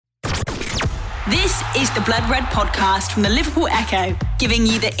This is the Blood Red podcast from the Liverpool Echo, giving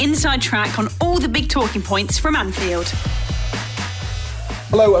you the inside track on all the big talking points from Anfield.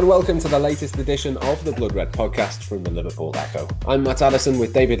 Hello and welcome to the latest edition of the Blood Red podcast from the Liverpool Echo. I'm Matt Addison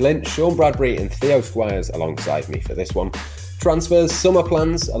with David Lynch, Sean Bradbury and Theo Squires alongside me for this one. Transfers, summer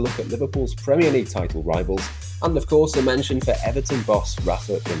plans, a look at Liverpool's Premier League title rivals, and of course a mention for Everton boss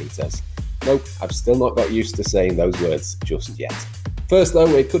Rafa Benitez. Nope, I've still not got used to saying those words just yet. First though,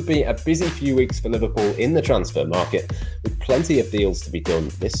 it could be a busy few weeks for Liverpool in the transfer market, with plenty of deals to be done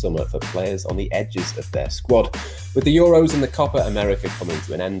this summer for players on the edges of their squad. With the Euros and the Copa America coming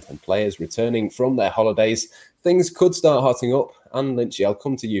to an end and players returning from their holidays, things could start hotting up. And Lynchy, I'll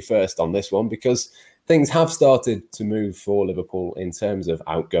come to you first on this one because things have started to move for Liverpool in terms of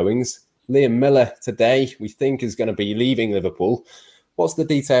outgoings. Liam Miller today, we think, is going to be leaving Liverpool. What's the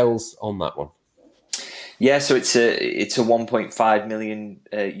details on that one? Yeah, so it's a 1.5 million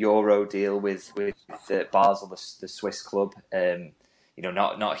euro deal with Basel, the Swiss club.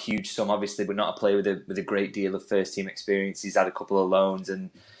 Not a huge sum, obviously, but not a player with a great deal of first team experience. He's had a couple of loans,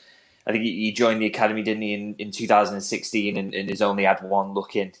 and I think he joined the academy, didn't he, in 2016, and has only had one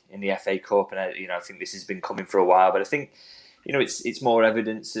look in the FA Cup. And I think this has been coming for a while, but I think it's more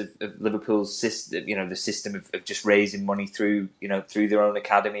evidence of Liverpool's system. The system of just raising money through their own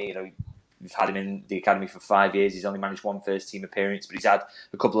academy. We've had him in the academy for 5 years. He's only managed one first-team appearance, but he's had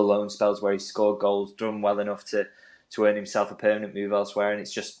a couple of loan spells where he's scored goals, done well enough to earn himself a permanent move elsewhere. And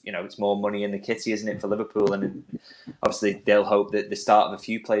it's just, it's more money in the kitty, isn't it, for Liverpool? And obviously they'll hope that the start of a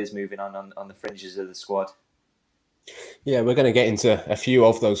few players moving on the fringes of the squad. Yeah, we're going to get into a few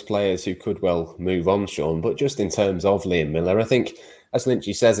of those players who could well move on, Sean. But just in terms of Liam Miller, I think, as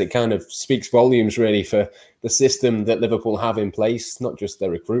Lynchy says, it kind of speaks volumes really for the system that Liverpool have in place, not just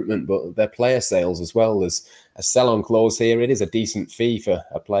their recruitment, but their player sales as well. There's a sell-on clause here. It is a decent fee for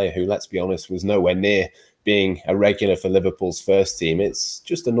a player who, let's be honest, was nowhere near being a regular for Liverpool's first team. It's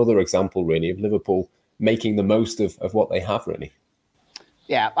just another example, really, of Liverpool making the most of what they have, really.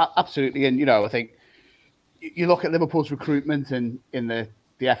 Yeah, absolutely. And, I think you look at Liverpool's recruitment and in the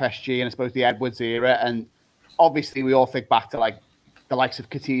FSG and I suppose the Edwards era, and obviously we all think back to the likes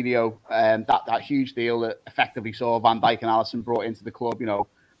of Coutinho, that huge deal that effectively saw Van Dijk and Alisson brought into the club,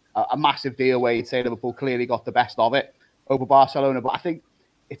 a massive deal where you'd say Liverpool clearly got the best of it over Barcelona. But I think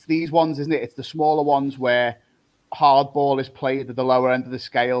it's these ones, isn't it? It's the smaller ones where hard ball is played at the lower end of the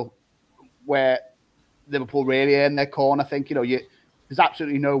scale, where Liverpool really earn their corn. I think, there's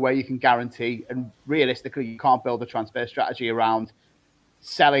absolutely no way you can guarantee, and realistically, you can't build a transfer strategy around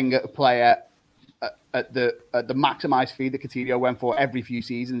selling a player at the maximised fee that Coutinho went for every few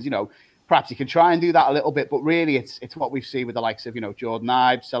seasons. Perhaps you can try and do that a little bit, but really it's what we've seen with the likes of, Jordan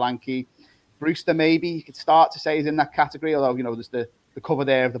Ibe, Solanke, Brewster maybe. You could start to say he's in that category, although, there's the cover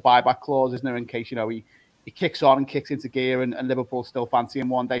there of the buyback clause, isn't there, in case, he kicks on and kicks into gear and Liverpool still fancy him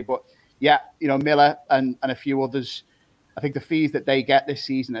one day. But yeah, Miller and a few others, I think the fees that they get this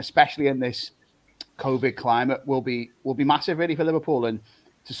season, especially in this COVID climate, will be massive really for Liverpool, and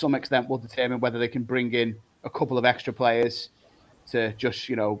to some extent will determine whether they can bring in a couple of extra players to just,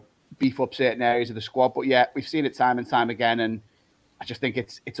 beef up certain areas of the squad. But yeah, we've seen it time and time again, and I just think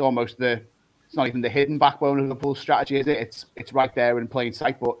it's almost it's not even the hidden backbone of Liverpool's strategy, is it? It's right there in plain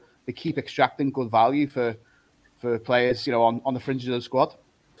sight, but they keep extracting good value for players, on the fringes of the squad.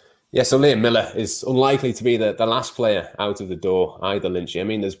 Yeah, so Liam Miller is unlikely to be the last player out of the door either, Lynchy. I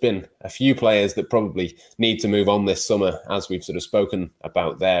mean, there's been a few players that probably need to move on this summer, as we've sort of spoken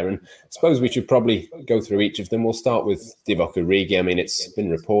about there. And I suppose we should probably go through each of them. We'll start with Divock Origi. I mean, it's been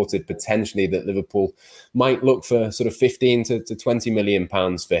reported potentially that Liverpool might look for sort of 15 to 20 million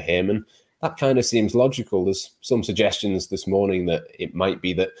pounds for him. And that kind of seems logical. There's some suggestions this morning that it might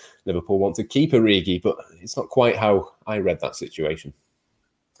be that Liverpool want to keep Origi, but it's not quite how I read that situation.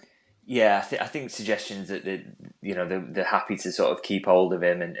 Yeah, I think suggestions that they're happy to sort of keep hold of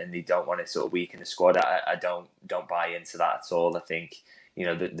him and they don't want to sort of weaken the squad. I don't buy into that at all. I think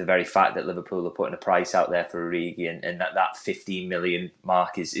the very fact that Liverpool are putting a price out there for Origi and that 15 million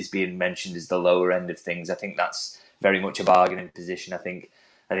mark is being mentioned as the lower end of things. I think that's very much a bargaining position. I think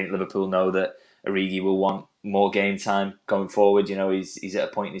Liverpool know that Origi will want more game time going forward. He's at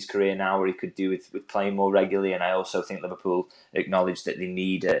a point in his career now where he could do with playing more regularly, and I also think Liverpool acknowledge that they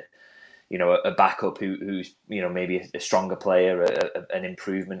need a backup who's maybe a stronger player, an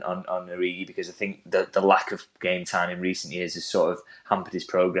improvement on Origi, because I think the lack of game time in recent years has sort of hampered his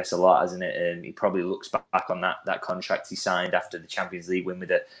progress a lot, hasn't it? And he probably looks back on that contract he signed after the Champions League win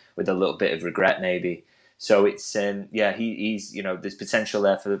with a little bit of regret maybe. So it's he's there's potential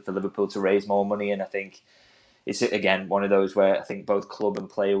there for Liverpool to raise more money, and I think it's again one of those where I think both club and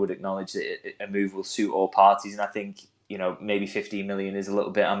player would acknowledge that a move will suit all parties, and I think maybe 15 million is a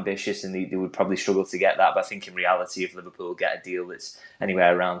little bit ambitious, and they would probably struggle to get that. But I think in reality, if Liverpool get a deal that's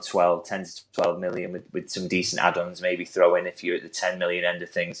anywhere around 10 to 12 million with some decent add-ons, maybe throw in if you're at the 10 million end of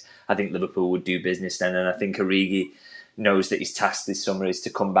things, I think Liverpool would do business then. And I think Origi knows that his task this summer is to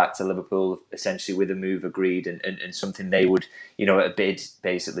come back to Liverpool essentially with a move agreed and something they would, a bid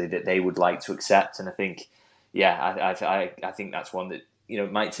basically that they would like to accept. And I think, I think that's one that,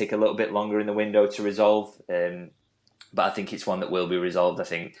 might take a little bit longer in the window to resolve. But I think it's one that will be resolved. I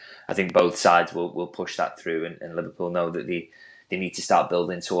think both sides will push that through, and Liverpool know that they need to start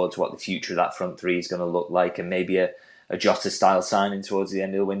building towards what the future of that front three is going to look like, and maybe a Jota-style signing towards the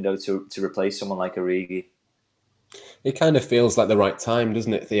end of the window to replace someone like Origi. It kind of feels like the right time,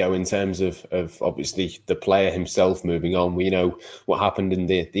 doesn't it, Theo, in terms of obviously the player himself moving on. We know what happened in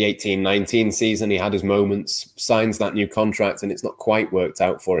the 18-19 season. He had his moments, signs that new contract, and it's not quite worked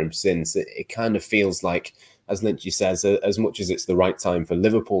out for him since. It kind of feels like, as Lynchy says, as much as it's the right time for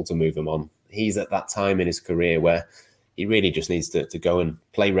Liverpool to move him on, he's at that time in his career where he really just needs to go and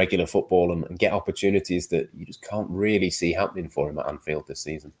play regular football and get opportunities that you just can't really see happening for him at Anfield this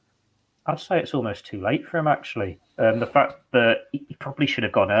season. I'd say it's almost too late for him, actually. The fact that he probably should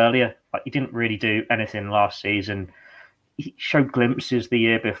have gone earlier. Like, he didn't really do anything last season. He showed glimpses the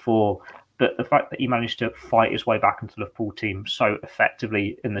year before, but the fact that he managed to fight his way back into the Liverpool team so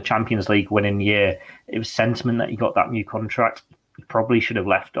effectively in the Champions League winning year, it was sentiment that he got that new contract. He probably should have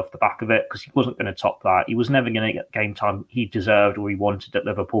left off the back of it because he wasn't going to top that. He was never going to get game time he deserved or he wanted at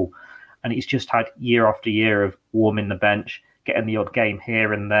Liverpool. And he's just had year after year of warming the bench, getting the odd game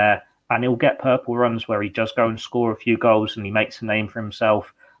here and there. And he'll get purple runs where he does go and score a few goals and he makes a name for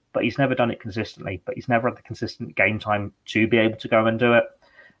himself. But he's never done it consistently. But he's never had the consistent game time to be able to go and do it.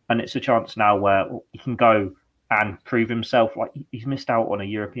 And it's a chance now where he can go and prove himself. Like, he's missed out on a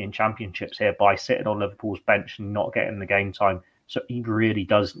European Championships here by sitting on Liverpool's bench and not getting the game time. So he really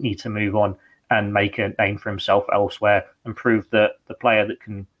does need to move on and make a name for himself elsewhere and prove that the player that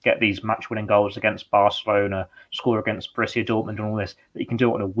can get these match-winning goals against Barcelona, score against Borussia Dortmund and all this, that he can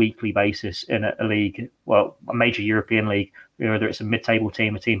do it on a weekly basis in a league, well, a major European league, whether it's a mid-table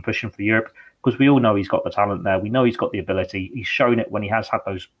team, a team pushing for Europe, because we all know he's got the talent there. We know he's got the ability. He's shown it when he has had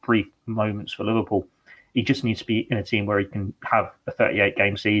those brief moments for Liverpool. He just needs to be in a team where he can have a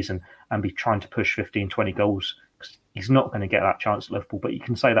 38-game season and be trying to push 15, 20 goals. He's not going to get that chance at Liverpool, but you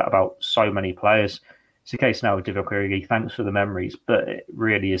can say that about so many players. It's the case now with Divock Origi. Thanks for the memories, but it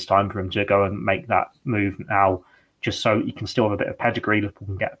really is time for him to go and make that move now, just so he can still have a bit of pedigree. Liverpool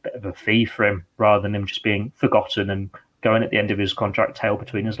can get a bit of a fee for him rather than him just being forgotten and going at the end of his contract tail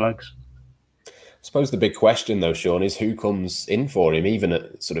between his legs. I suppose the big question, though, Sean, is who comes in for him. Even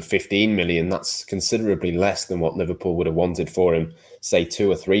at sort of 15 million, that's considerably less than what Liverpool would have wanted for him, say,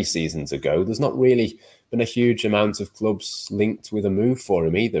 2 or 3 seasons ago. There's not really been a huge amount of clubs linked with a move for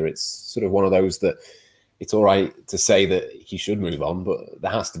him either. It's sort of one of those that it's all right to say that he should move on, but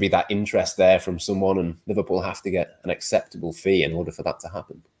there has to be that interest there from someone, and Liverpool have to get an acceptable fee in order for that to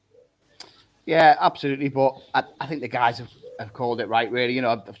happen. Yeah, absolutely. But I think the guys have called it right, really.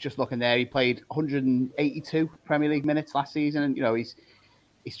 I was just looking there. He played 182 Premier League minutes last season, and he's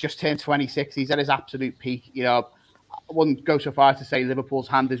just turned 26. He's at his absolute peak. I wouldn't go so far as to say Liverpool's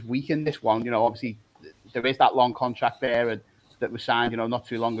hand is weak in this one. Obviously there is that long contract there that was signed, not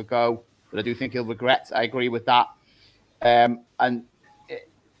too long ago. But I do think he'll regret. I agree with that. A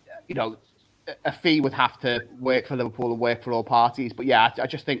fee would have to work for Liverpool and work for all parties. But yeah, I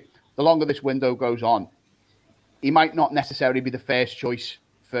just think the longer this window goes on, he might not necessarily be the first choice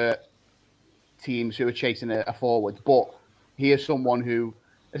for teams who are chasing a forward, but he is someone who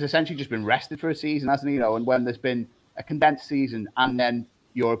has essentially just been rested for a season, hasn't he? And when there's been a condensed season and then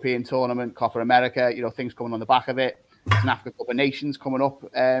European tournament, Copa America, things coming on the back of it, there's an Africa Cup of Nations coming up,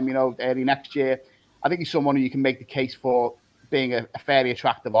 early next year. I think he's someone who you can make the case for being a fairly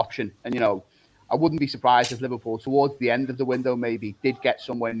attractive option. And, I wouldn't be surprised if Liverpool, towards the end of the window, maybe did get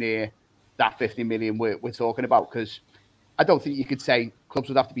somewhere near that 50 million we're talking about, because I don't think you could say clubs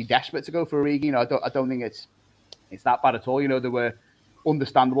would have to be desperate to go for Origi. I don't think it's that bad at all. There were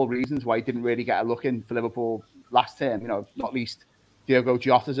understandable reasons why he didn't really get a look in for Liverpool last term, not least Diogo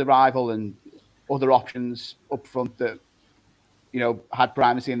Jota's arrival and other options up front that, had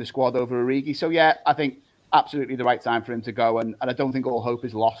primacy in the squad over Origi. So, yeah, I think absolutely the right time for him to go. And I don't think all hope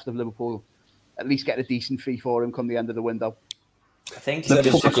is lost of Liverpool at least getting a decent fee for him come the end of the window. I think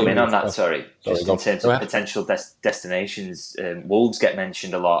just to come in on that, just in terms of potential destinations, Wolves get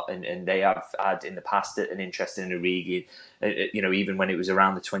mentioned a lot, and they have had in the past an interest in Origi. Even when it was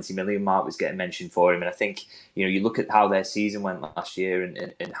around the 20 million mark, was getting mentioned for him. And I think you look at how their season went last year,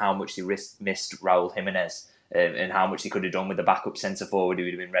 and how much they missed Raul Jimenez, and how much they could have done with the backup centre forward who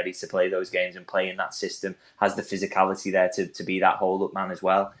would have been ready to play those games and play in that system, has the physicality there to be that hold up man as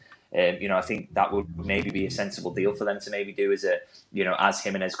well. I think that would maybe be a sensible deal for them to maybe do as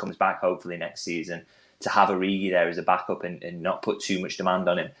Jimenez comes back hopefully next season, to have Origi there as a backup and not put too much demand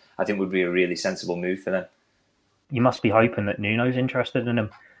on him. I think would be a really sensible move for them. You must be hoping that Nuno's interested in him,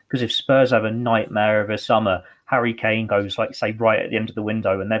 because if Spurs have a nightmare of a summer, Harry Kane goes, like, say, right at the end of the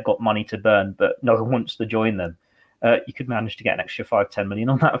window and they've got money to burn, but no one wants to join them. You could manage to get an extra 5-10 million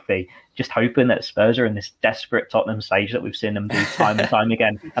on that fee, just hoping that Spurs are in this desperate Tottenham stage that we've seen them do time and time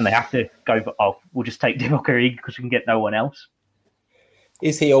again, and they have to go, we'll just take Divock Origi because we can get no one else.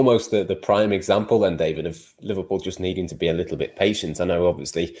 Is he almost the prime example then, David, of Liverpool just needing to be a little bit patient? I know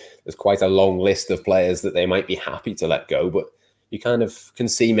obviously there's quite a long list of players that they might be happy to let go, but you kind of can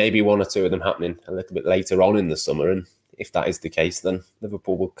see maybe one or two of them happening a little bit later on in the summer. And if that is the case, then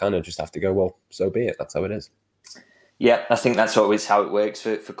Liverpool will kind of just have to go, well, so be it. That's how it is. Yeah, I think that's always how it works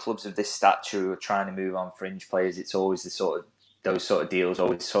for clubs of this stature who are trying to move on fringe players. It's always those sort of deals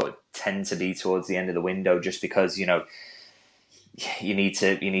always sort of tend to be towards the end of the window, just because you need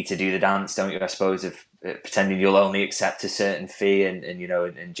to do the dance, don't you? I suppose, of pretending you'll only accept a certain fee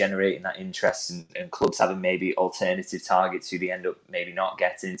and generating that interest, and clubs having maybe alternative targets who they end up maybe not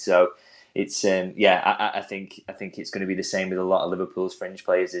getting. So it's I think it's going to be the same with a lot of Liverpool's fringe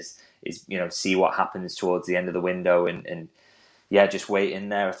players. Is see what happens towards the end of the window and just wait in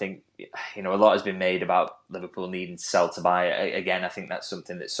there. I think a lot has been made about Liverpool needing to sell to buy. Again, I think that's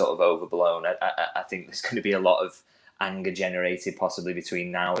something that's sort of overblown. I think there's going to be a lot of anger generated possibly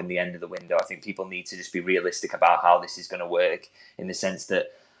between now and the end of the window. I think people need to just be realistic about how this is going to work, in the sense that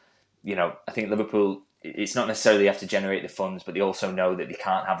I think Liverpool, it's not necessarily have to generate the funds, but they also know that they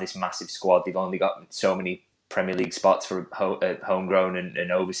can't have this massive squad. They've only got so many Premier League spots for homegrown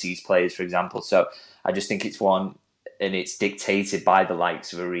and overseas players, for example. So I just think it's one, and it's dictated by the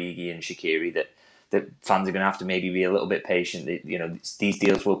likes of Origi and Shaqiri, that fans are going to have to maybe be a little bit patient. These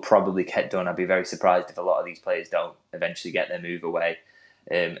deals will probably get done. I'd be very surprised if a lot of these players don't eventually get their move away.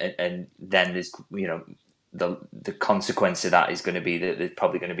 And then there's, the consequence of that is going to be that there's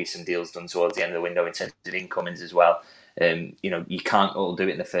probably going to be some deals done towards the end of the window in terms of incomings as well. You can't all do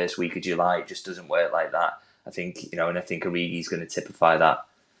it in the first week of July. It just doesn't work like that. I think, and I think Origi's going to typify that.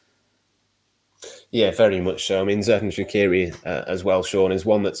 Yeah, very much so. I mean, Xherdan Shaqiri as well, Sean, is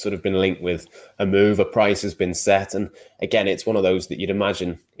one that's sort of been linked with a move. A price has been set. And again, it's one of those that you'd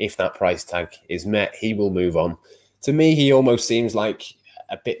imagine if that price tag is met, he will move on. To me, he almost seems like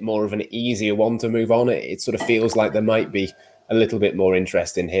a bit more of an easier one to move on. It sort of feels like there might be a little bit more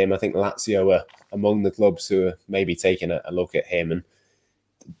interest in him. I think Lazio are among the clubs who are maybe taking a look at him. And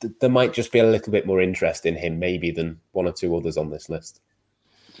there might just be a little bit more interest in him maybe than one or two others on this list.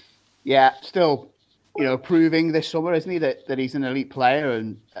 Yeah, still, proving this summer, isn't he, that he's an elite player,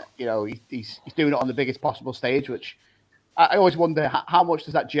 and he's doing it on the biggest possible stage. Which I always wonder how much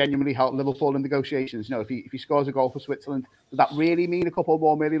does that genuinely help Liverpool in negotiations. If he scores a goal for Switzerland, does that really mean a couple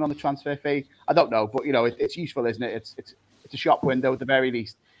more million on the transfer fee? I don't know, but it's useful, isn't it? It's a shop window at the very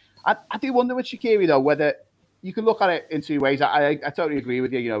least. I do wonder with Shaqiri though whether you can look at it in two ways. I totally agree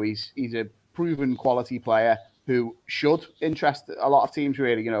with you. He's a proven quality player who should interest a lot of teams,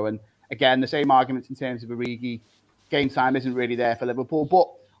 really. And again, the same arguments in terms of Origi. Game time isn't really there for Liverpool. But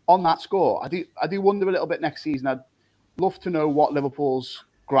on that score, I do wonder a little bit next season. I'd love to know what Liverpool's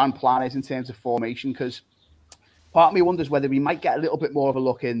grand plan is in terms of formation, because part of me wonders whether we might get a little bit more of a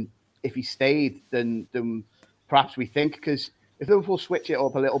look in if he stayed than perhaps we think. Because if Liverpool switch it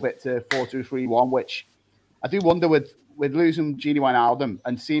up a little bit to 4-2-3-1, which I do wonder with losing Gini Wijnaldum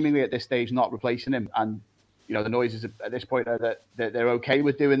and seemingly at this stage not replacing him, and the noises at this point are that they're okay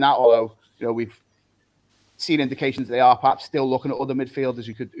with doing that, although we've seen indications that they are perhaps still looking at other midfielders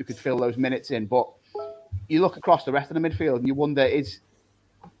who could fill those minutes in. But you look across the rest of the midfield and you wonder,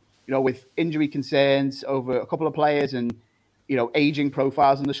 with injury concerns over a couple of players and aging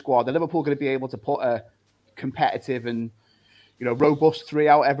profiles in the squad, are Liverpool going to be able to put a competitive and robust three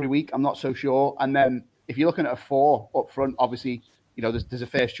out every week? I'm not so sure. And then if you're looking at a four up front, obviously there's a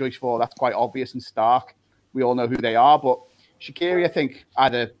first choice four that's quite obvious and stark. We all know who they are, but Shaqiri, I think,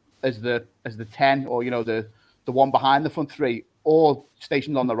 either as the 10 or the one behind the front three, or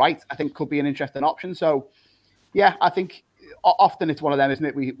stationed on the right, I think could be an interesting option. So, yeah, I think often it's one of them, isn't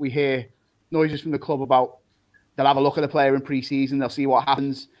it? We hear noises from the club about they'll have a look at the player in pre-season. They'll see what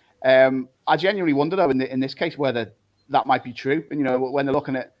happens. I genuinely wonder, though, in this case, whether that might be true. And, when they're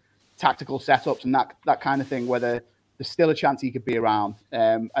looking at tactical setups and that kind of thing, whether there's still a chance he could be around.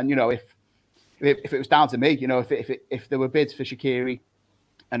 And, if it was down to me, if there were bids for Shaqiri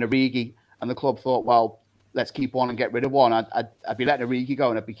and Origi and the club thought, well, let's keep one and get rid of one, I'd be letting Origi go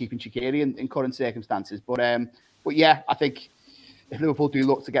and I'd be keeping Shaqiri in current circumstances. But yeah, I think if Liverpool do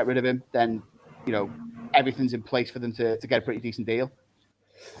look to get rid of him, then, everything's in place for them to get a pretty decent deal.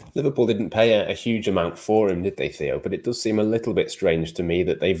 Liverpool didn't pay a huge amount for him, did they, Theo? But it does seem a little bit strange to me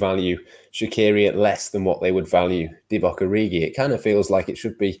that they value Shaqiri at less than what they would value Divock Origi. It kind of feels like it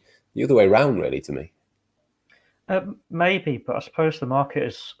should be the other way around, really, to me. Maybe, but I suppose the market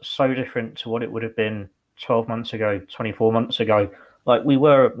is so different to what it would have been 12 months ago, 24 months ago. Like, we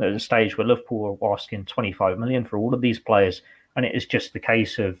were at a stage where Liverpool were asking 25 million for all of these players, and it is just the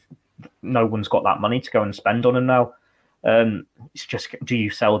case of no one's got that money to go and spend on them now. It's just, do you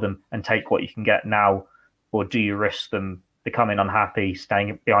sell them and take what you can get now, or do you risk them becoming unhappy,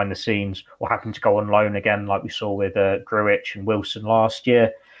 staying behind the scenes, or having to go on loan again, like we saw with Grujic and Wilson last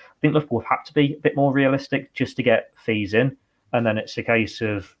year? I think Liverpool have had to be a bit more realistic just to get fees in, and then it's a case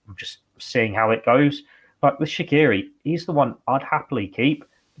of just seeing how it goes. Like with Shaqiri, he's the one I'd happily keep,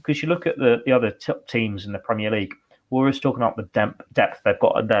 because you look at the other top teams in the Premier League, we're always talking about the depth they've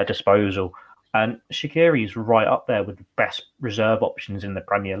got at their disposal. And Shaqiri is right up there with the best reserve options in the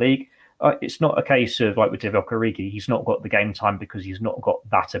Premier League. It's not a case of, like with Divock Origi, he's not got the game time because he's not got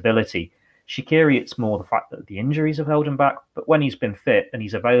that ability. Shaqiri, it's more the fact that the injuries have held him back. But when he's been fit and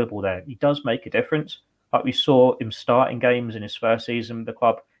he's available there, he does make a difference. Like we saw him starting games in his first season with the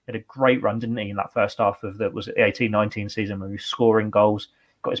club. He had a great run, didn't he, in that first half of the 18-19 season, where he was scoring goals,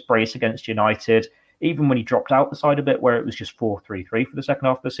 got his brace against United. Even when he dropped out the side a bit, where it was just 4-3-3 for the second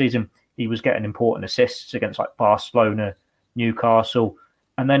half of the season, he was getting important assists against like Barcelona, Newcastle,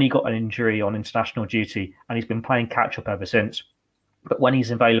 and then he got an injury on international duty, and he's been playing catch-up ever since. But when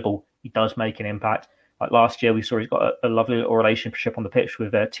he's available, he does make an impact. Like last year, we saw he's got a lovely little relationship on the pitch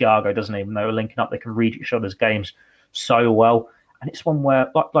with Thiago, doesn't he? When they were linking up, they can read each other's games so well. And it's one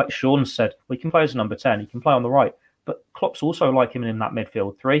where, like Sean said, we can play as a number 10, he can play on the right, but Klopp's also like him in that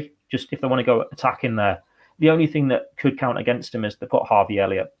midfield three, just if they want to go attack in there. The only thing that could count against him is they've got Harvey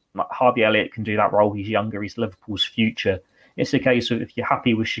Elliott. Harvey Elliott can do that role. He's younger. He's Liverpool's future. It's a case of, if you're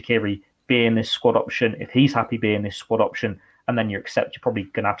happy with Shaqiri being this squad option, if he's happy being this squad option, and then you're probably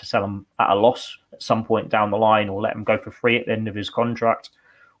going to have to sell him at a loss at some point down the line, or let him go for free at the end of his contract,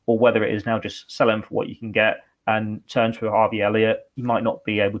 or whether it is now just sell him for what you can get and turn to a Harvey Elliott. You might not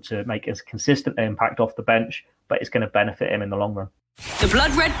be able to make as consistent an impact off the bench, but it's going to benefit him in the long run. The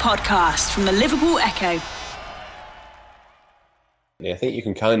Blood Red Podcast from the Liverpool Echo. I think you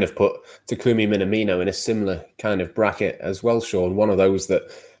can kind of put Takumi Minamino in a similar kind of bracket as well, Sean. One of those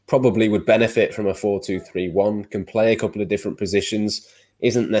that probably would benefit from a 4-2-3-1, can play a couple of different positions,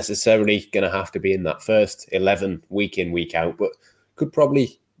 isn't necessarily going to have to be in that first 11 week in, week out, but could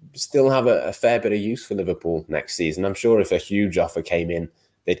probably still have a fair bit of use for Liverpool next season. I'm sure if a huge offer came in,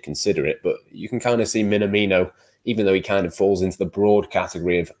 they'd consider it, but you can kind of see Minamino, even though he kind of falls into the broad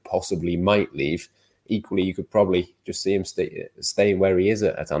category of possibly might leave, equally you could probably just see him stay where he is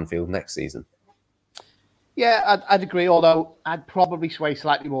at Anfield next season. Yeah, I'd agree, although I'd probably sway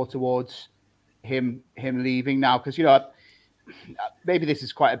slightly more towards him leaving now, because, maybe this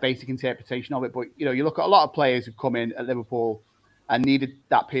is quite a basic interpretation of it, but, you look at a lot of players who've come in at Liverpool and needed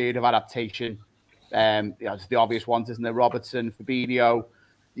that period of adaptation. It's the obvious ones, isn't there? Robertson, Fabinho.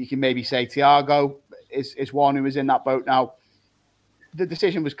 You can maybe say Thiago is one who is in that boat now. The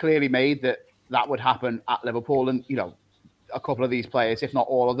decision was clearly made that would happen at Liverpool, and a couple of these players, if not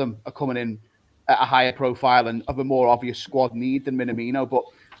all of them, are coming in at a higher profile and of a more obvious squad need than Minamino. But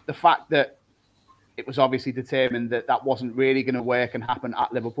the fact that it was obviously determined that wasn't really going to work and happen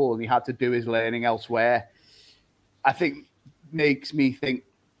at Liverpool, and he had to do his learning elsewhere, I think makes me think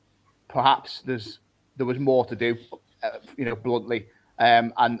perhaps there was more to do, bluntly,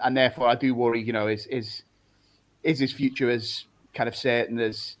 and therefore I do worry. Is his future as kind of certain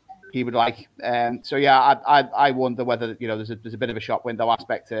as he would like? So yeah, I wonder whether there's a bit of a shop window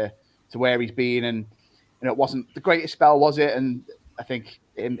aspect to where he's been, and it wasn't the greatest spell, was it? And I think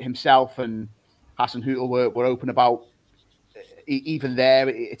himself and Hassan Hüttl were open about even there.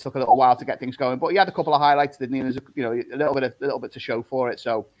 It took a little while to get things going, but he had a couple of highlights, didn't he? There's a little bit to show for it.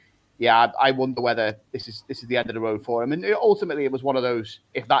 So yeah, I wonder whether this is the end of the road for him. And ultimately, it was one of those.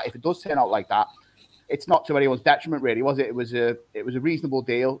 If it does turn out like that, it's not to anyone's detriment, really, was it? It was a reasonable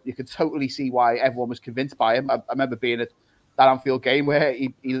deal. You could totally see why everyone was convinced by him. I remember being at that Anfield game where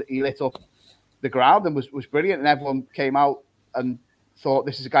he lit up the ground and was brilliant. And everyone came out and thought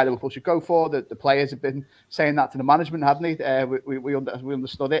this is a guy Liverpool should go for. The players have been saying that to the management, hadn't they? We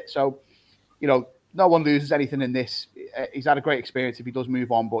understood it. So, no one loses anything in this. He's had a great experience if he does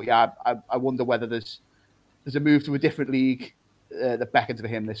move on. But yeah, I wonder whether there's a move to a different league that beckons for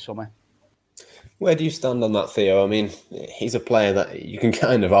him this summer. Where do you stand on that, Theo? I mean, he's a player that you can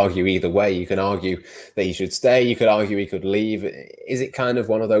kind of argue either way. You can argue that he should stay. You could argue he could leave. Is it kind of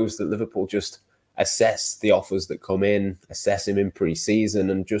one of those that Liverpool just assess the offers that come in, assess him in pre-season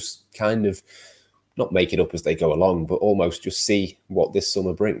and just kind of not make it up as they go along, but almost just see what this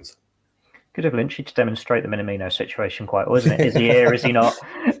summer brings? Good of Lynchy to demonstrate the Minamino situation quite well, isn't it? Is he here? Is he not?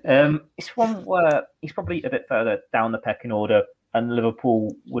 It's one where he's probably a bit further down the pecking order, and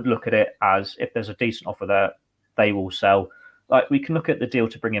Liverpool would look at it as if there's a decent offer there, they will sell. Like, we can look at the deal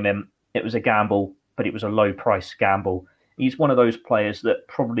to bring him in. It was a gamble, but it was a low price gamble. He's one of those players that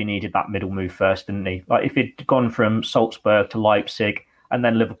probably needed that middle move first, didn't he? Like, if he'd gone from Salzburg to Leipzig and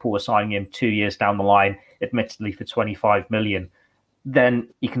then Liverpool were signing him 2 years down the line, admittedly for 25 million, then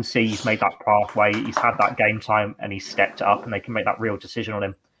you can see he's made that pathway. He's had that game time and he's stepped up and they can make that real decision on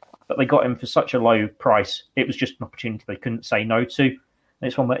him. But they got him for such a low price. It was just an opportunity they couldn't say no to. And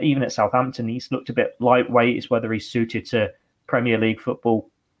it's one where even at Southampton, he's looked a bit lightweight. It's whether he's suited to Premier League football.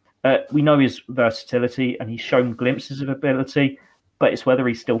 We know his versatility and he's shown glimpses of ability, but it's whether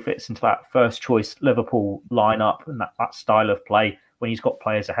he still fits into that first choice Liverpool lineup and that style of play when he's got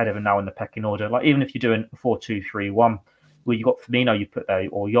players ahead of him now in the pecking order. Like, even if you're doing a 4-2-3-1, where you've got Firmino, you put there,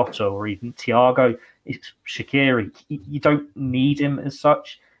 or Jota, or even Thiago, it's Shaqiri. You don't need him as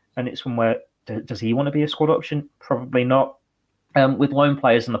such. And it's one where, does he want to be a squad option? Probably not. With loan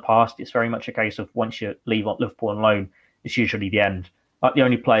players in the past, it's very much a case of once you leave Liverpool on loan, it's usually the end. Like, the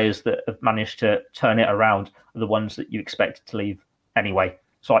only players that have managed to turn it around are the ones that you expected to leave anyway.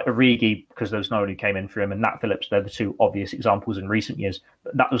 So like Origi, because there was no one who came in for him, and Nat Phillips, they're the two obvious examples in recent years.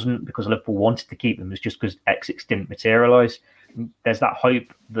 But that wasn't because Liverpool wanted to keep them, it's just because exits didn't materialise. There's that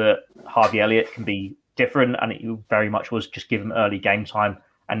hope that Harvey Elliott can be different, and it very much was just give him early game time,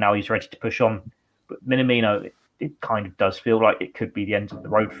 and now he's ready to push on. But Minamino, it kind of does feel like it could be the end of the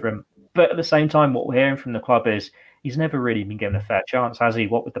road for him. But at the same time, what we're hearing from the club is he's never really been given a fair chance, has he?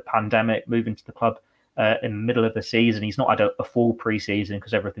 What with the pandemic, moving to the club in the middle of the season, he's not had a full pre-season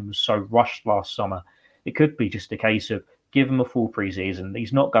because everything was so rushed last summer. It could be just a case of give him a full pre-season.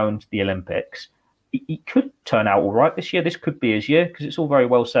 He's not going to the Olympics. He could turn out all right this year. This could be his year, because it's all very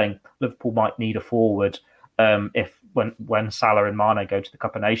well saying Liverpool might need a forward when Salah and Mane go to the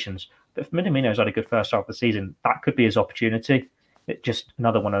Cup of Nations. But if Minamino's had a good first half of the season, that could be his opportunity. It's just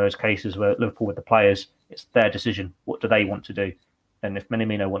another one of those cases where Liverpool with the players, it's their decision. What do they want to do? And if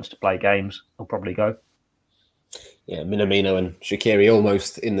Minamino wants to play games, he'll probably go. Yeah, Minamino and Shaqiri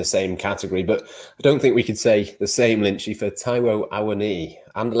almost in the same category, but I don't think we could say the same, Lynchy, for Taiwo Awoniyi.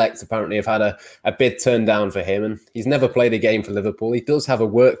 Anderlecht apparently have had a bid turned down for him, and he's never played a game for Liverpool. He does have a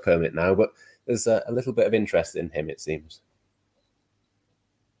work permit now, but there's a little bit of interest in him, it seems.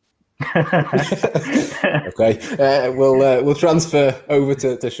 Okay, we'll transfer over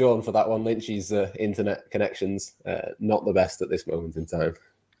to Sean for that one. Lynchy's internet connection's not the best at this moment in time.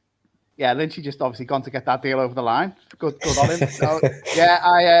 Yeah, Lynchy just obviously gone to get that deal over the line. Good on him. So, yeah,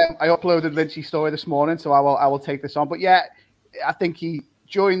 I uploaded Lynchy's story this morning, so I will take this on. But yeah, I think he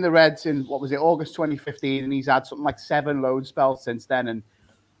joined the Reds in August 2015, and he's had something like 7 loan spells since then. And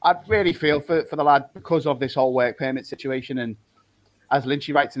I really feel for the lad because of this whole work permit situation. And as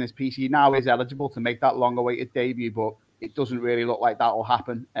Lynchy writes in his piece, he now is eligible to make that long-awaited debut, but it doesn't really look like that will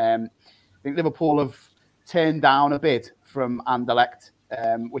happen. I think Liverpool have turned down a bid from Anderlecht,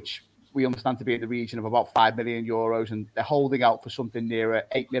 which we understand to be in the region of about €5 million, and they're holding out for something nearer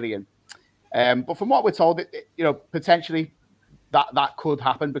 8 million. But from what we're told, potentially that could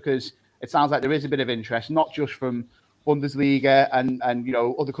happen, because it sounds like there is a bit of interest, not just from Bundesliga and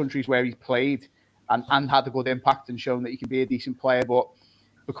other countries where he's played and had a good impact and shown that he can be a decent player, but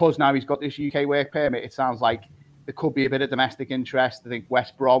because now he's got this UK work permit, it sounds like there could be a bit of domestic interest. I think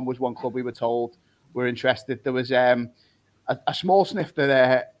West Brom was one club we were told were interested. There was a small sniff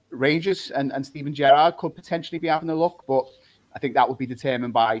that Rangers and Steven Gerrard could potentially be having a look, but I think that would be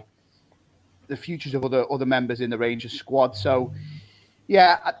determined by the futures of other members in the Rangers squad. So,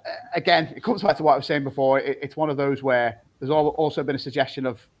 yeah, again, it comes back to what I was saying before. It's one of those where there's also been a suggestion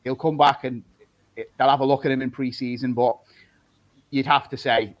of he'll come back and they'll have a look at him in pre-season, but you'd have to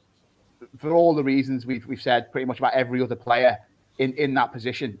say, for all the reasons we've said pretty much about every other player in that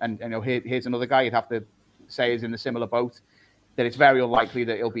position, and here's another guy you'd have to say is in a similar boat, that it's very unlikely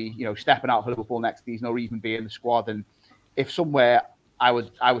that he'll be stepping out for Liverpool next season or even be in the squad. And if somewhere, I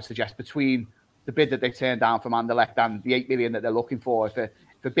would suggest between the bid that they turned down from Anderlecht and the 8 million that they're looking for. If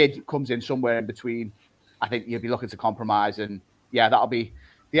a bid comes in somewhere in between, I think you'll be looking to compromise. And yeah, that'll be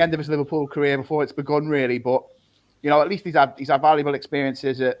the end of his Liverpool career before it's begun, really. But, at least he's had valuable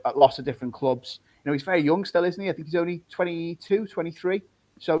experiences at lots of different clubs. He's very young still, isn't he? I think he's only 22, 23.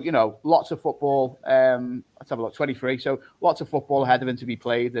 So, lots of football. Let's have a look, 23. So lots of football ahead of him to be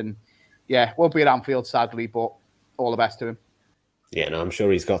played. And yeah, won't be at Anfield, sadly, but all the best to him. Yeah, no, I'm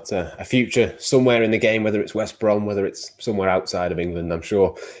sure he's got a future somewhere in the game, whether it's West Brom, whether it's somewhere outside of England. I'm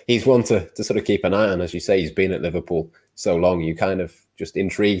sure he's one to sort of keep an eye on. As you say, he's been at Liverpool so long, you kind of just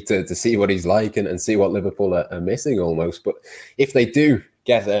intrigued to see what he's like and see what Liverpool are missing almost. But if they do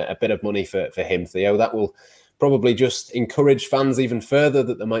get a bit of money for him, Theo, that will probably just encourage fans even further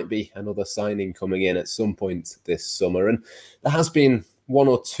that there might be another signing coming in at some point this summer. And there has been one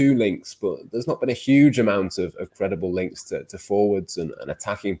or two links, but there's not been a huge amount of credible links to forwards and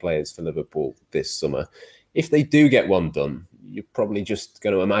attacking players for Liverpool this summer. If they do get one done, you're probably just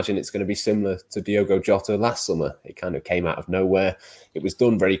going to imagine it's going to be similar to Diogo Jota last summer. It kind of came out of nowhere. It was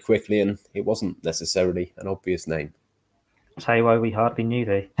done very quickly and it wasn't necessarily an obvious name. I'll tell you why we hardly knew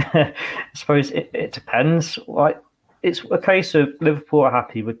they. I suppose it depends. Like, it's a case of Liverpool are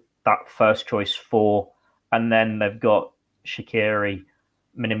happy with that first choice 4, and then they've got Shaqiri,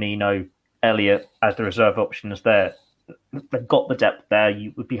 Minamino, Elliott as the reserve options there. They've got the depth there.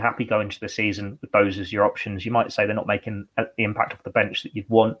 You would be happy going into the season with those as your options. You might say they're not making the impact off the bench that you'd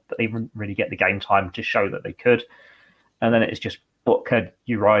want, but they wouldn't really get the game time to show that they could. And then it's just, what could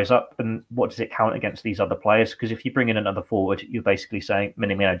you rise up and what does it count against these other players? Because if you bring in another forward, you're basically saying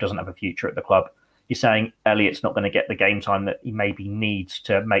Minamino doesn't have a future at the club. You're saying Elliott's not going to get the game time that he maybe needs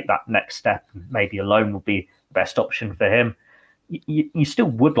to make that next step. Maybe a loan will be the best option for him. You still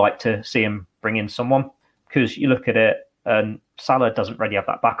would like to see him bring in someone, because you look at it and Salah doesn't really have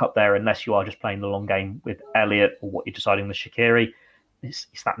that backup there unless you are just playing the long game with Elliott or what you're deciding with Shaqiri. It's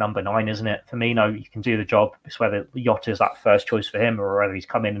that number 9, isn't it? Firmino, you can do the job. It's whether Jota is that first choice for him or whether he's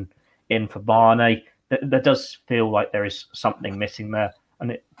coming in for Varney. There does feel like there is something missing there.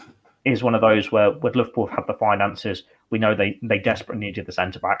 And it is one of those where with Liverpool have the finances, we know they desperately needed the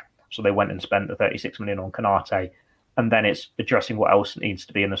centre-back. So they went and spent the 36 million on Konate. And then it's addressing what else needs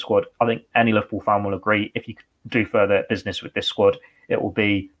to be in the squad. I think any Liverpool fan will agree, if you do further business with this squad, it will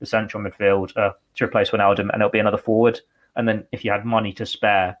be the central midfield to replace Wijnaldum, and it'll be another forward. And then if you had money to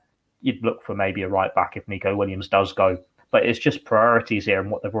spare, you'd look for maybe a right back if Nico Williams does go. But it's just priorities here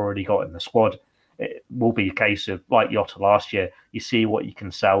and what they've already got in the squad. It will be a case of, like Jota last year, you see what you can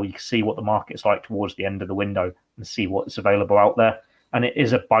sell, you can see what the market's like towards the end of the window and see what's available out there. And it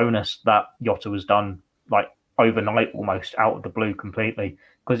is a bonus that Jota was done like overnight, almost out of the blue completely,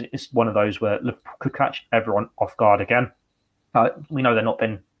 because it's one of those where Liverpool could catch everyone off guard again. We know they've not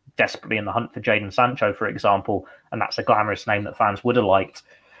been desperately in the hunt for Jadon Sancho, for example, and that's a glamorous name that fans would have liked.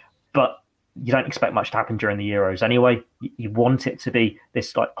 But you don't expect much to happen during the Euros anyway. You want it to be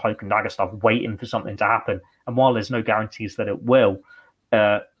this like cloak and dagger stuff, waiting for something to happen. And while there's no guarantees that it will,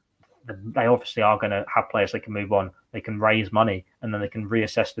 they obviously are going to have players they can move on. They can raise money and then they can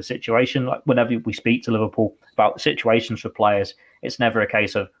reassess the situation. Like whenever we speak to Liverpool about situations for players, it's never a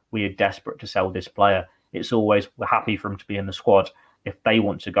case of we are desperate to sell this player. It's always we're happy for him to be in the squad. If they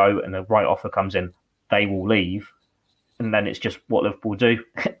want to go and the right offer comes in, they will leave. And then it's just what Liverpool do.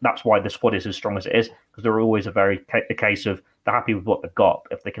 That's why the squad is as strong as it is, because they're always a case of they're happy with what they've got.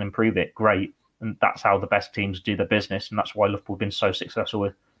 If they can improve it, great. And that's how the best teams do their business. And that's why Liverpool have been so successful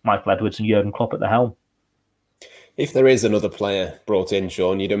with Michael Edwards and Jurgen Klopp at the helm. If there is another player brought in,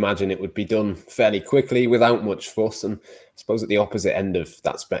 Sean, you'd imagine it would be done fairly quickly without much fuss. And I suppose at the opposite end of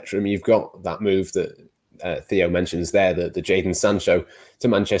that spectrum, you've got that move that Theo mentions there, the Jadon Sancho to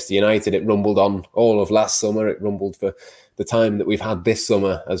Manchester United. It rumbled on all of last summer. It rumbled for the time that we've had this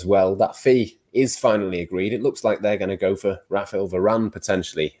summer as well. That fee is finally agreed. It looks like they're going to go for Raphael Varane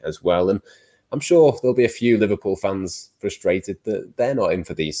potentially as well. And I'm sure there'll be a few Liverpool fans frustrated that they're not in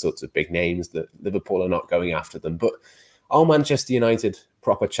for these sorts of big names, that Liverpool are not going after them. But are Manchester United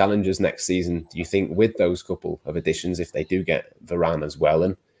proper challengers next season, do you think, with those couple of additions, if they do get Varane as well?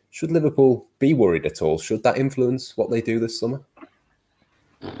 And should Liverpool be worried at all? Should that influence what they do this summer?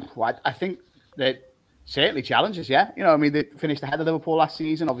 Well, I think that certainly challenges, yeah. You know, I mean, they finished ahead of Liverpool last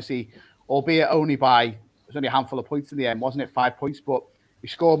season, obviously, albeit only by, it was only a handful of points in the end, wasn't it? 5 points, but we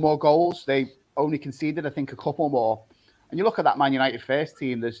scored more goals. They only conceded, I think, a couple more. And you look at that Man United first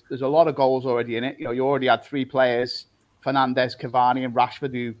team, there's a lot of goals already in it. You know, you already had 3 players, Fernandes, Cavani and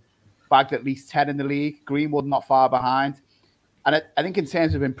Rashford, who bagged at least 10 in the league. Greenwood not far behind. And I think in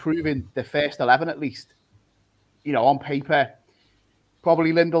terms of improving the first 11 at least, you know, on paper,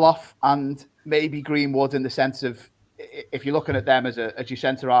 probably Lindelof and maybe Greenwood in the sense of if you're looking at them as your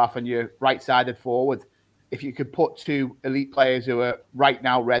centre half and your right-sided forward, if you could put two elite players who are right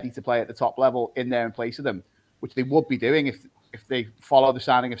now ready to play at the top level in there in place of them, which they would be doing if they follow the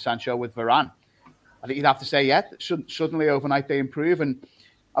signing of Sancho with Varane, I think you'd have to say, yeah, suddenly overnight they improve. And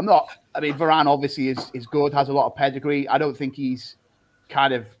Varane obviously is good, has a lot of pedigree. I don't think he's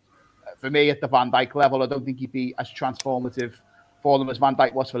kind of, for me, at the Van Dijk level, I don't think he'd be as transformative for them as Van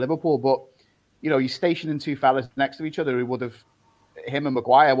Dijk was for Liverpool. But, you're stationing two fellas next to each other who would have, him and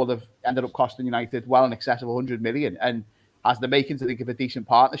Maguire would have ended up costing United well in excess of 100 million and has the makings, I think, of a decent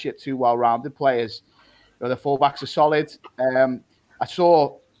partnership, two well-rounded players. The fullbacks are solid. I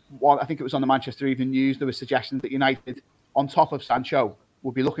saw one, I think it was on the Manchester Evening News, there was suggestions that United, on top of Sancho,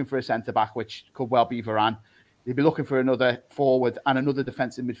 would be looking for a centre-back, which could well be Varane. They'd be looking for another forward and another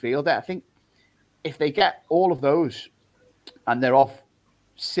defensive midfielder. I think if they get all of those and they're of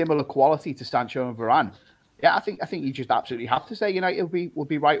similar quality to Sancho and Varane, yeah, I think you just absolutely have to say United will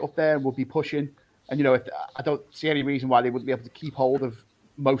be right up there and will be pushing. And I don't see any reason why they wouldn't be able to keep hold of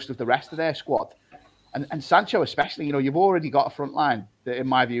most of the rest of their squad. And Sancho especially, you've already got a front line that, in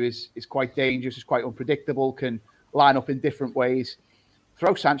my view, is quite dangerous, is quite unpredictable, can line up in different ways.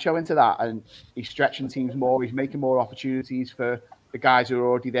 Throw Sancho into that, and he's stretching teams more. He's making more opportunities for the guys who are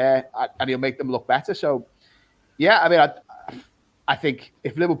already there, and he'll make them look better. So, yeah, I think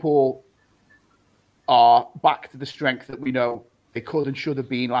if Liverpool are back to the strength that we know they could and should have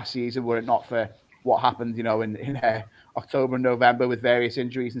been last season, were it not for what happened, in October and November with various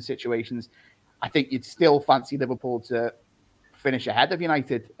injuries and situations, I think you'd still fancy Liverpool to finish ahead of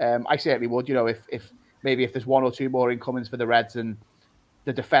United. I certainly would, if there's one or two more incomings for the Reds and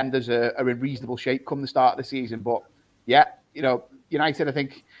the defenders are in reasonable shape come the start of the season. But yeah, United, I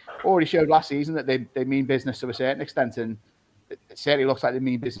think, already showed last season that they mean business to a certain extent, and it certainly looks like they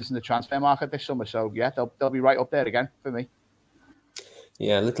mean business in the transfer market this summer. So yeah, they'll be right up there again for me.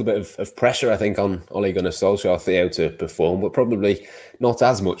 Yeah, a little bit of pressure, I think, on Ole Gunnar Solskjaer, Theo, to perform, but probably not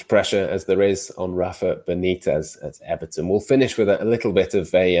as much pressure as there is on Rafa Benitez at Everton. We'll finish with a little bit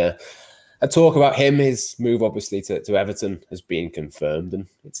of a talk about him. His move, obviously, to Everton has been confirmed, and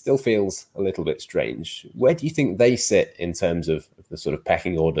it still feels a little bit strange. Where do you think they sit in terms of the sort of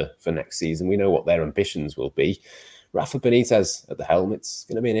pecking order for next season? We know what their ambitions will be. Rafa Benitez at the helm, it's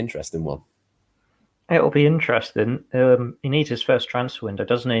going to be an interesting one. It'll be interesting. He needs his first transfer window,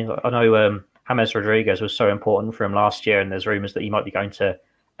 doesn't he? I know James Rodriguez was so important for him last year, and there's rumours that he might be going to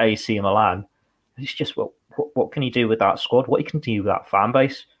AC Milan. It's just what can he do with that squad? What he can do with that fan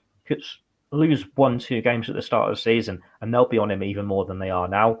base? Because lose 1-2 games at the start of the season, and they'll be on him even more than they are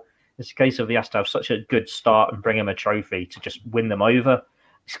now. It's a case of he has to have such a good start and bring him a trophy to just win them over.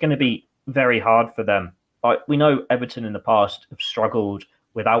 It's going to be very hard for them. Like, we know Everton in the past have struggled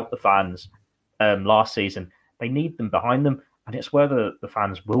without the fans. Last season, they need them behind them, and it's where the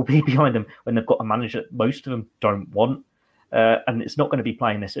fans will be behind them when they've got a manager that most of them don't want, and it's not going to be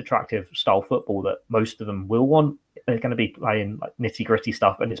playing this attractive style football that most of them will want. They're going to be playing like nitty gritty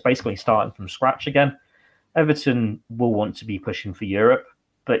stuff, and it's basically starting from scratch again. Everton will want to be pushing for Europe,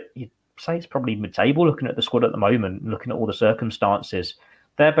 but you'd say it's probably mid-table looking at the squad at the moment, looking at all the circumstances.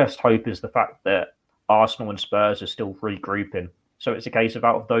 Their best hope is the fact that Arsenal and Spurs are still regrouping. So it's a case of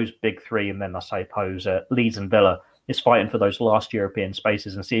out of those big three, and then I suppose Leeds and Villa is fighting for those last European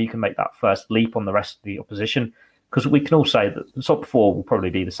spaces and see who can make that first leap on the rest of the opposition. Because we can all say that the top four will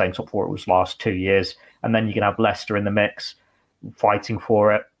probably be the same top four it was last 2 years. And then you can have Leicester in the mix, fighting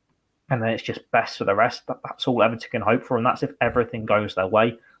for it. And then it's just best for the rest. That's all Everton can hope for. And that's if everything goes their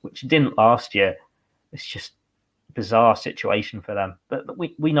way, which didn't last year. It's just a bizarre situation for them. But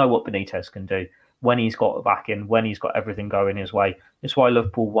we know what Benitez can do when he's got back in, when he's got everything going his way. It's why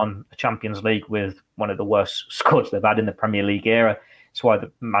Liverpool won the Champions League with one of the worst squads they've had in the Premier League era. It's why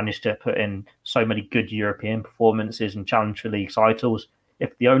they've managed to put in so many good European performances and challenge for league titles.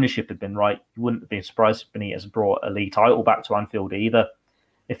 If the ownership had been right, you wouldn't have been surprised if Benitez brought a league title back to Anfield either.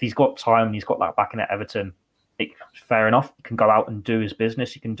 If he's got time and he's got that back in at Everton, fair enough. He can go out and do his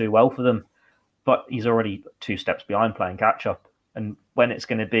business. He can do well for them. But he's already 2 steps behind playing catch-up. And when it's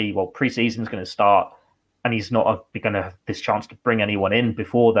going to be, pre-season's going to start, and he's not going to have this chance to bring anyone in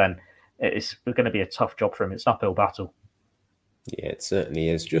before then, it's going to be a tough job for him. It's an uphill battle. Yeah, it certainly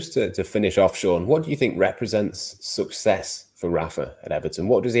is. Just to finish off, Sean, what do you think represents success for Rafa at Everton?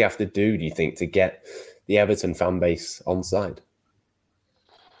 What does he have to do you think, to get the Everton fan base on side?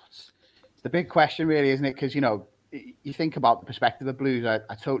 It's the big question, really, isn't it? Because, you think about the perspective of Blues.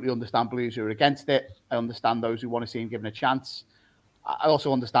 I totally understand Blues who are against it. I understand those who want to see him given a chance. I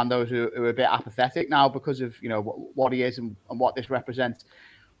also understand those who are a bit apathetic now because of what he is and what this represents.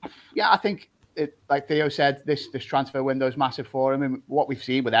 Yeah, I think, like Theo said, this transfer window is massive for him. And what we've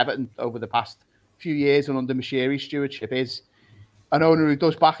seen with Everton over the past few years and under Moshiri's stewardship is an owner who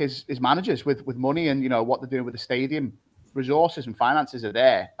does back his managers with money, and, you know, what they're doing with the stadium, resources and finances are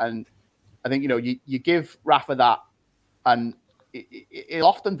there. And I think, you know, you give Rafa that, and he'll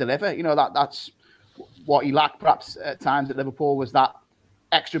often deliver. You know, that's what he lacked perhaps at times at Liverpool, was that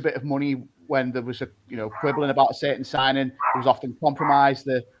extra bit of money when there was quibbling about a certain signing. It was often compromised.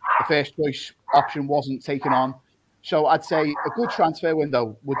 The first choice option wasn't taken on. So I'd say a good transfer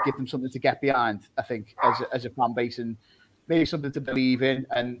window would give them something to get behind, I think, as a fan base, and maybe something to believe in.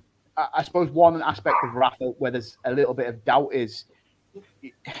 And I suppose one aspect of Rafa where there's a little bit of doubt is,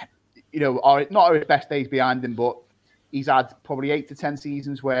 you know, not his best days behind him, but he's had probably 8 to 10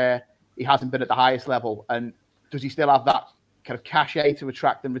 seasons where he hasn't been at the highest level. And does he still have that kind of cachet to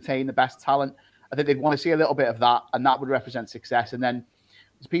attract and retain the best talent? I think they'd want to see a little bit of that, and that would represent success. And then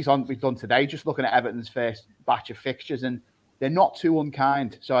this piece we've done today, just looking at Everton's first batch of fixtures, and they're not too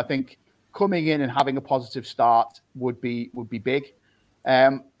unkind. So I think coming in and having a positive start would be big.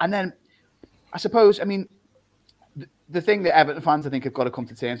 And then I suppose, I mean, the thing that Everton fans, I think, have got to come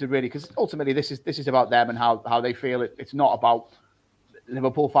to terms with, really, because ultimately this is about them and how they feel. It's not about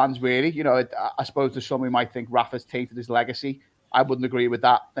Liverpool fans, really. You know, I suppose there's some who might think Rafa's tainted his legacy. I wouldn't agree with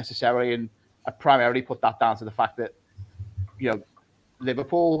that necessarily, and I primarily put that down to the fact that, you know,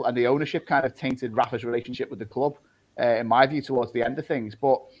 Liverpool and the ownership kind of tainted Rafa's relationship with the club, in my view, towards the end of things.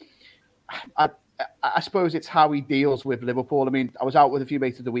 But I suppose it's how he deals with Liverpool. I mean, I was out with a few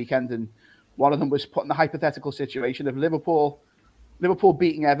mates at the weekend, and one of them was putting the hypothetical situation of Liverpool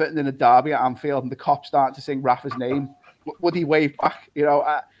beating Everton in a derby at Anfield and the cops starting to sing Rafa's name. Would he wave back? You know,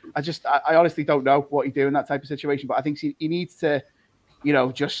 I honestly don't know what he'd do in that type of situation, but I think he needs to, you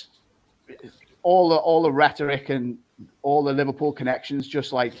know, just all the rhetoric and all the Liverpool connections,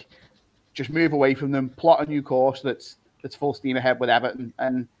 just move away from them, plot a new course that's full steam ahead with Everton.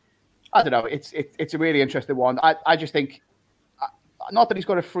 And I don't know, it's a really interesting one. I just think, not that he's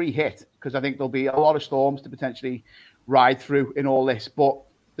got a free hit, because I think there'll be a lot of storms to potentially ride through in all this, but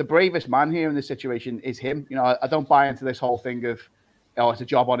the bravest man here in this situation is him. You know, I don't buy into this whole thing of, oh, it's a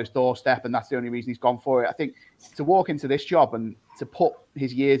job on his doorstep and that's the only reason he's gone for it. I think to walk into this job and to put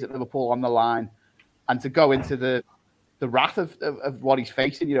his years at Liverpool on the line and to go into the wrath of what he's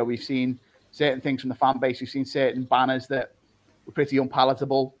facing. You know, we've seen certain things from the fan base. We've seen certain banners that were pretty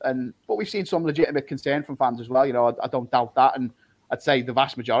unpalatable, but we've seen some legitimate concern from fans as well. You know, I don't doubt that. And I'd say the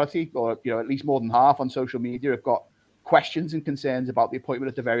vast majority, or, you know, at least more than half on social media, have got questions and concerns about the appointment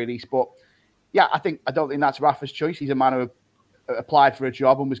at the very least. But yeah, I don't think that's Rafa's choice. He's a man who applied for a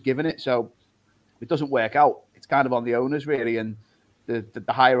job and was given it. So if it doesn't work out, it's kind of on the owners, really, and the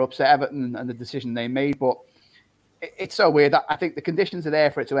higher ups at Everton and the decision they made. But it's so weird. I think the conditions are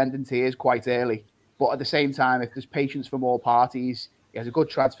there for it to end in tears quite early. But at the same time, if there's patience from all parties, he has a good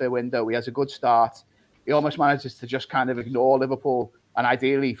transfer window, he has a good start, he almost manages to just kind of ignore Liverpool and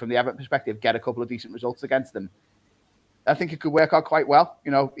ideally, from the Everton perspective, get a couple of decent results against them. I think it could work out quite well.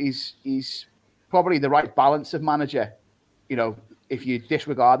 You know, he's probably the right balance of manager, you know, if you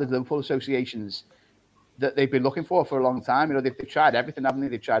disregarded the Liverpool associations that they've been looking for a long time. You know, they've tried everything, haven't they?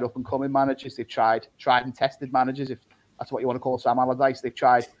 They've tried up-and-coming managers. They've tried and tested managers, if that's what you want to call Sam Allardyce. They've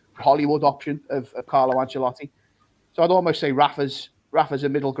tried the Hollywood option of Carlo Ancelotti. So I'd almost say Rafa's a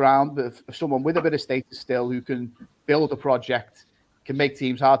middle ground of someone with a bit of status still who can build a project, can make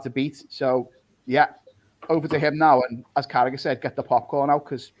teams hard to beat. So, yeah, over to him now. And as Carragher said, get the popcorn out,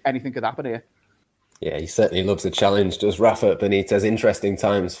 because anything could happen here. Yeah, he certainly loves a challenge, does Rafa Benitez. Interesting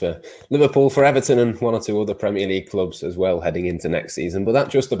times for Liverpool, for Everton, and one or two other Premier League clubs as well heading into next season. But that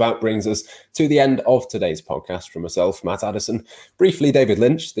just about brings us to the end of today's podcast. From myself, Matt Addison, briefly David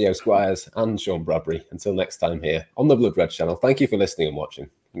Lynch, Theo Squires and Sean Bradbury. Until next time here on the Blood Red channel, thank you for listening and watching,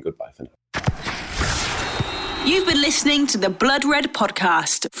 and goodbye for now. You've been listening to the Blood Red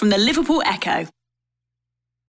podcast from the Liverpool Echo.